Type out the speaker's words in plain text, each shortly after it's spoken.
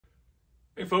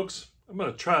Hey folks, I'm going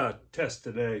to try a test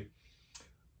today.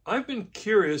 I've been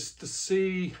curious to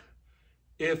see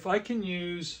if I can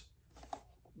use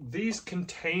these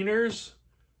containers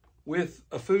with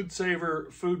a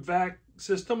Foodsaver food vac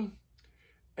system.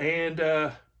 And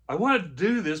I want to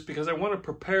do this because I want to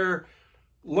prepare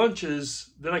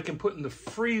lunches that I can put in the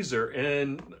freezer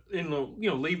and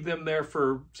leave them there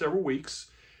for several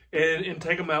weeks and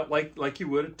take them out like you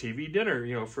would a TV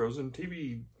dinner, frozen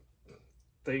TV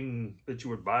thing that you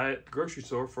would buy at the grocery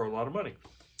store for a lot of money.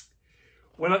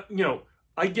 When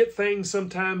I get things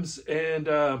sometimes and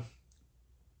I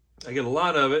get a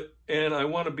lot of it and I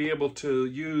want to be able to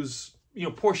use,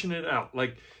 portion it out,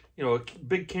 like, a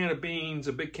big can of beans,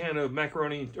 a big can of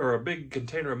macaroni, or a big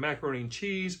container of macaroni and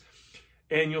cheese.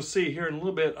 And you'll see here in a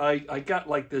little bit, I got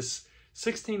like this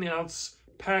 16-ounce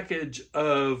package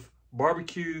of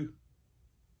barbecue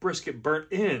brisket burnt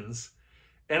ends.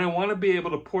 And I want to be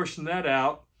able to portion that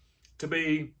out to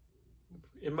be,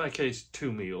 in my case,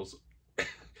 2 meals.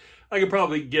 I could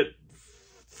probably get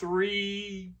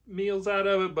 3 meals out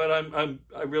of it, but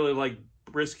I really like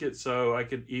brisket, so I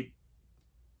could eat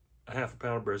a half a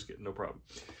pound of brisket, no problem.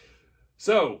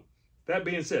 So, that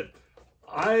being said,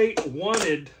 I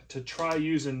wanted to try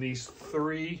using these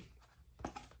 3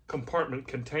 compartment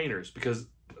containers because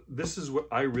this is what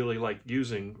I really like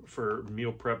using for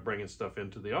meal prep, bringing stuff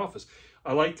into the office.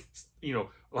 I like,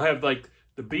 I'll have like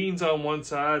the beans on one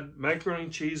side, macaroni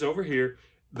and cheese over here,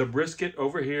 the brisket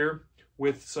over here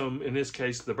with some, in this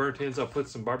case, the burnt ends. I'll put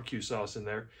some barbecue sauce in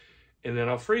there and then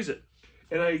I'll freeze it.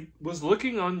 And I was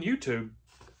looking on YouTube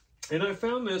and I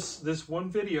found this one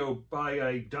video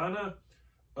by Donna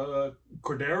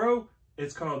Cordero.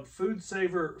 It's called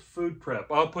Foodsaver Food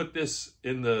Prep. I'll put this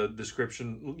in the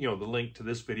description, the link to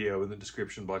this video in the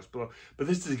description box below. But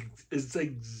this is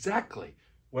exactly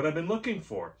what I've been looking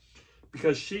for,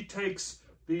 because she takes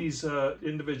these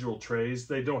individual trays,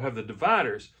 they don't have the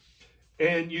dividers,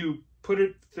 and you put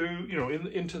it through,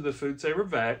 into the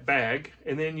Foodsaver bag,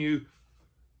 and then you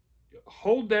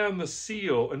hold down the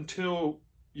seal until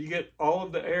you get all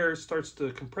of the air starts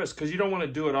to compress, because you don't want to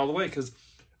do it all the way, because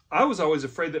I was always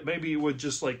afraid that maybe it would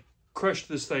just like crush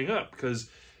this thing up, because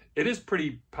it is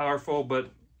pretty powerful,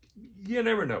 but you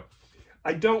never know.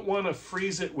 I don't want to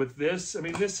freeze it with this. I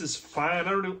mean, this is fine.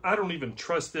 I don't even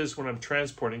trust this when I'm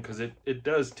transporting, because it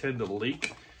does tend to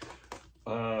leak.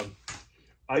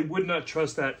 I would not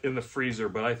trust that in the freezer,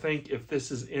 but I think if this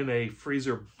is in a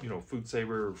freezer,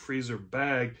 Foodsaver freezer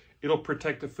bag, it'll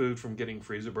protect the food from getting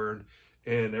freezer burned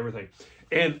and everything.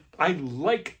 And I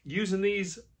like using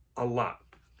these a lot,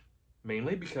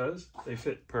 mainly because they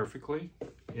fit perfectly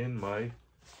in my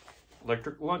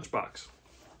electric lunchbox.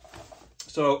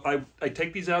 So I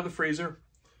take these out of the freezer,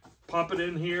 pop it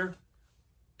in here,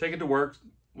 take it to work.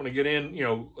 When I get in,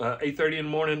 8:30 in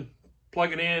the morning,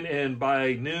 plug it in, and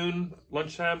by noon,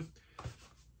 lunchtime,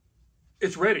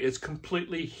 it's ready. It's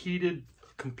completely heated,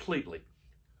 completely.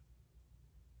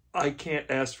 I can't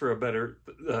ask for a better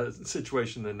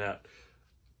situation than that.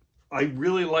 I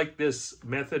really like this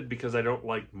method because I don't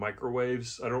like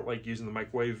microwaves. I don't like using the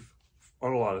microwave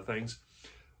on a lot of things.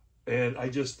 And I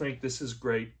just think this is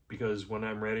great because when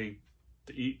I'm ready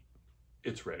to eat,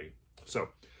 it's ready. So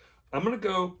I'm going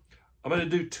to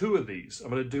do 2 of these. I'm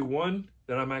going to do one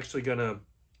that I'm actually going to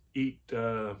eat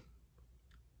 2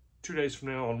 days from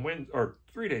now on Wednesday, or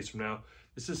 3 days from now.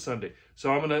 This is Sunday.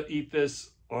 So I'm going to eat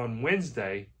this on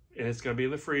Wednesday, and it's going to be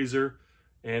in the freezer.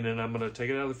 And then I'm going to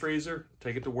take it out of the freezer,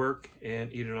 take it to work,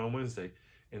 and eat it on Wednesday.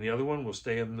 And the other one will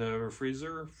stay in the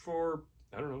freezer for,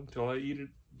 I don't know, until I eat it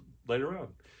later on.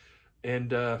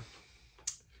 And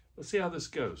let's see how this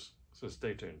goes. So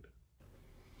stay tuned.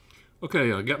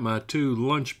 Okay, I got my 2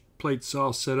 lunch plates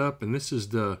all set up, and this is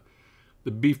the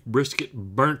beef brisket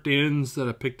burnt ends that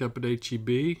I picked up at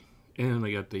HEB. And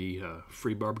I got the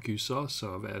free barbecue sauce,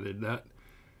 so I've added that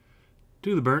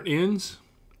to the burnt ends.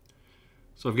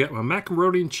 So I've got my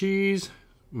macaroni and cheese,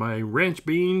 my ranch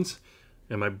beans,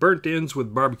 and my burnt ends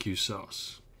with barbecue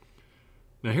sauce.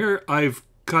 Now here I've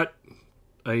cut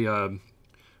a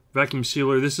vacuum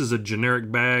sealer. This is a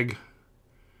generic bag.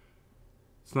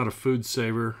 It's not a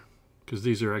Foodsaver, because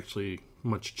these are actually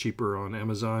much cheaper on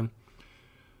Amazon.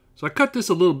 So I cut this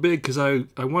a little big because I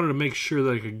wanted to make sure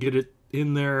that I could get it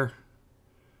in there.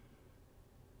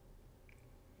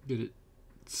 Get it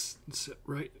set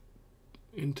right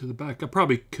into the back. I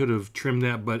probably could have trimmed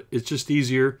that, but it's just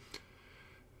easier.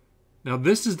 Now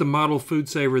this is the model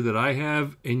Foodsaver that I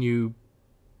have, and you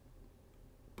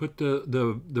put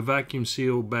the vacuum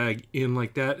seal bag in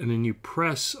like that, and then you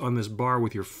press on this bar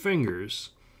with your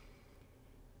fingers,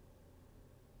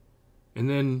 and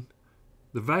then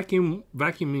the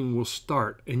vacuuming will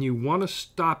start, and you want to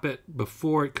stop it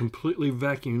before it completely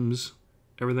vacuums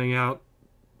everything out,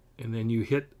 and then you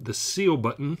hit the seal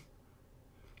button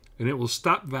and it will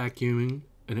stop vacuuming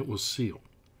and it will seal.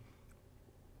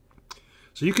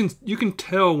 So you can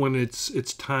tell when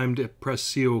it's time to press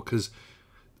seal, because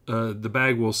the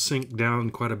bag will sink down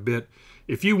quite a bit.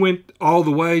 If you went all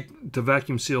the way to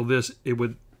vacuum seal this, it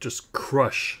would just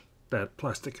crush that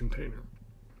plastic container.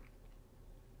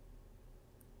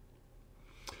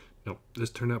 Nope, this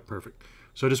turned out perfect.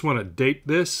 So I just want to date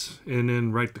this and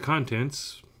then write the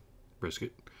contents,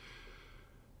 brisket,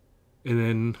 and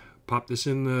then pop this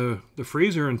in the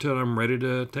freezer until I'm ready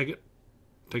to take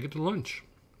it to lunch.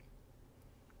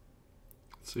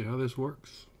 Let's see how this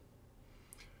works.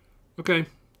 Okay,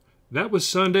 that was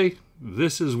Sunday.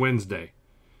 This is Wednesday.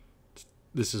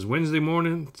 This is Wednesday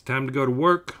morning. It's time to go to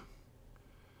work.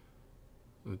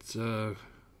 Let's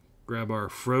grab our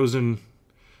frozen,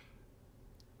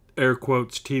 air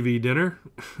quotes, TV dinner.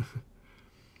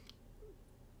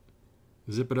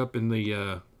 Zip it up in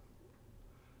the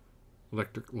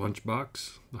electric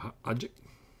lunchbox, the hot object.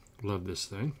 Love this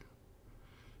thing.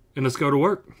 And let's go to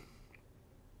work.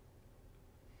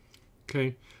 Okay,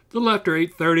 a little after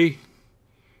 8:30.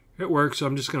 It works, so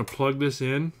I'm just going to plug this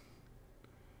in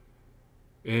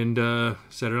and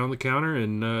set it on the counter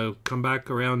and come back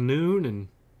around noon and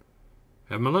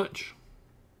have my lunch.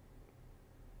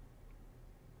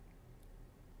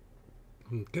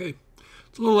 Okay,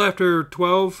 it's a little after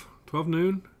 12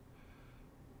 noon.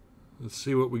 Let's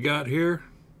see what we got here.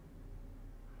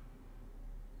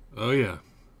 Oh yeah,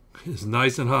 it's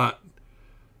nice and hot.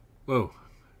 Whoa.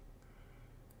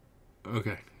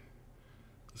 Okay,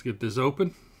 let's get this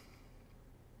open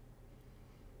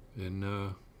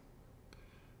and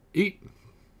eat.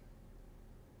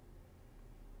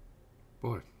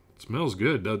 Boy, it smells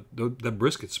good. That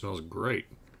brisket smells great.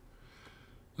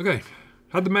 Okay,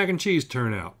 how'd the mac and cheese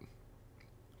turn out?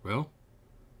 Well,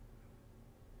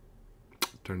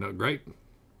 turned out great.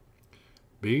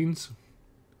 Beans.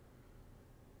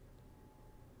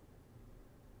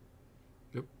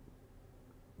 Yep,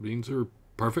 beans are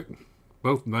perfect.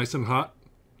 Both nice and hot.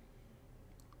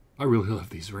 I really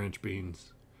love these ranch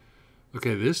beans.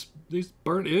 Okay, these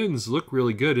burnt ends look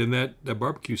really good, and that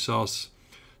barbecue sauce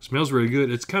smells really good.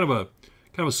 It's kind of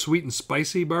a sweet and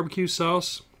spicy barbecue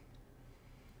sauce.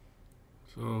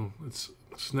 So let's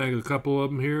snag a couple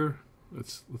of them here.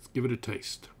 Let's give it a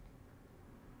taste.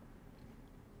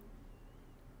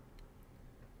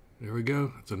 There we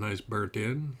go. It's a nice burnt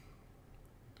end.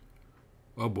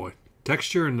 Oh boy,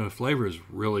 texture and the flavor is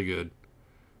really good.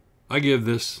 I give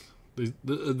this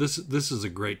is a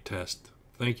great test.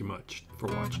 Thank you much for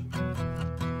watching.